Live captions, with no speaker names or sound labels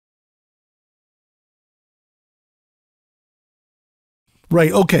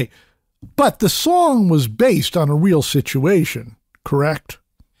Right. Okay. But the song was based on a real situation, correct?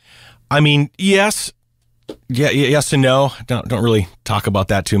 I mean, yes. Yeah, yes and no. Don't really talk about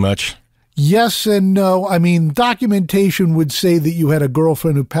that too much. Yes and no. I mean, documentation would say that you had a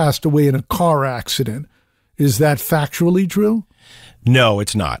girlfriend who passed away in a car accident. Is that factually true? No,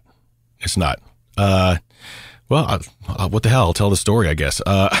 it's not. It's not. Well, what the hell? I'll tell the story, I guess.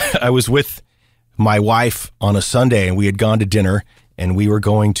 I was with my wife on a Sunday, and we had gone to dinner, and we were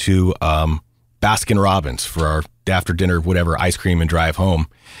going to Baskin Robbins for our after dinner, whatever, ice cream and drive home.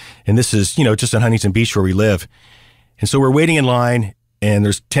 And this is, just on Huntington Beach where we live. And so we're waiting in line, and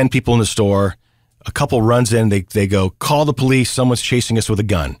there's 10 people in the store. A couple runs in, they go, call the police, someone's chasing us with a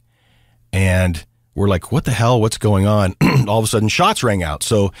gun. And we're like, what the hell? What's going on? All of a sudden, shots rang out.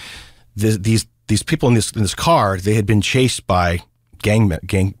 So these people in this car, they had been chased by gang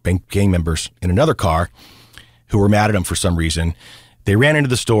members in another car who were mad at them for some reason. They ran into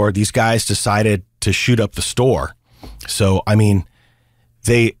the store. These guys decided to shoot up the store. So, I mean,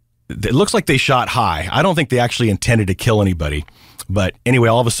 it looks like they shot high. I don't think they actually intended to kill anybody. But anyway,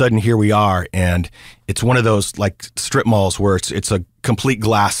 all of a sudden, here we are, and it's one of those like strip malls where it's a complete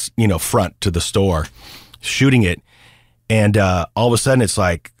glass, front to the store, shooting it, and all of a sudden it's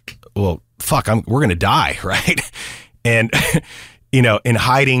like, well, fuck, we're gonna die, right? And in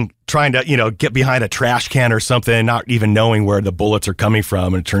hiding, trying to get behind a trash can or something, not even knowing where the bullets are coming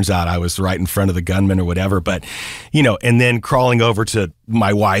from, and it turns out I was right in front of the gunman or whatever. But and then crawling over to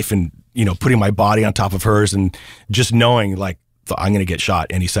my wife and putting my body on top of hers, and just knowing like, I'm going to get shot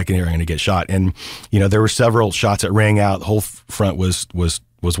any second here. I'm going to get shot. And, there were several shots that rang out. The whole front was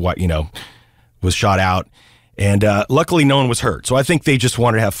what, was shot out. And luckily no one was hurt. So I think they just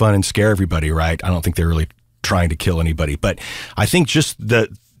wanted to have fun and scare everybody, right? I don't think they're really trying to kill anybody. But I think just the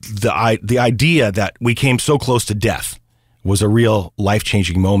idea that we came so close to death was a real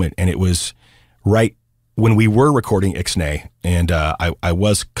life-changing moment. And it was right when we were recording Ixnay, and I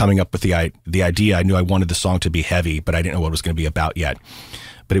was coming up with the idea. I knew I wanted the song to be heavy, but I didn't know what it was going to be about yet.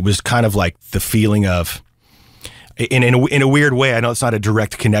 But it was kind of like the feeling of, in a weird way, I know it's not a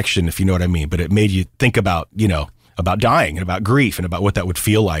direct connection, if you know what I mean, but it made you think about, about dying and about grief and about what that would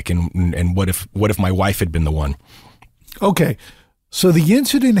feel like, and what if my wife had been the one. Okay, so the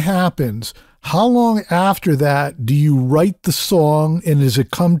incident happens. How long after that do you write the song, and does it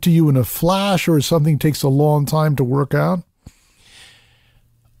come to you in a flash, or something takes a long time to work out?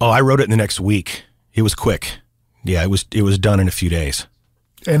 Oh, I wrote it in the next week. It was quick. Yeah, it was done in a few days.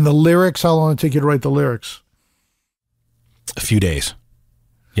 And the lyrics, how long did it take you to write the lyrics? A few days.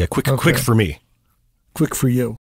 Yeah, quick for me. Quick for you.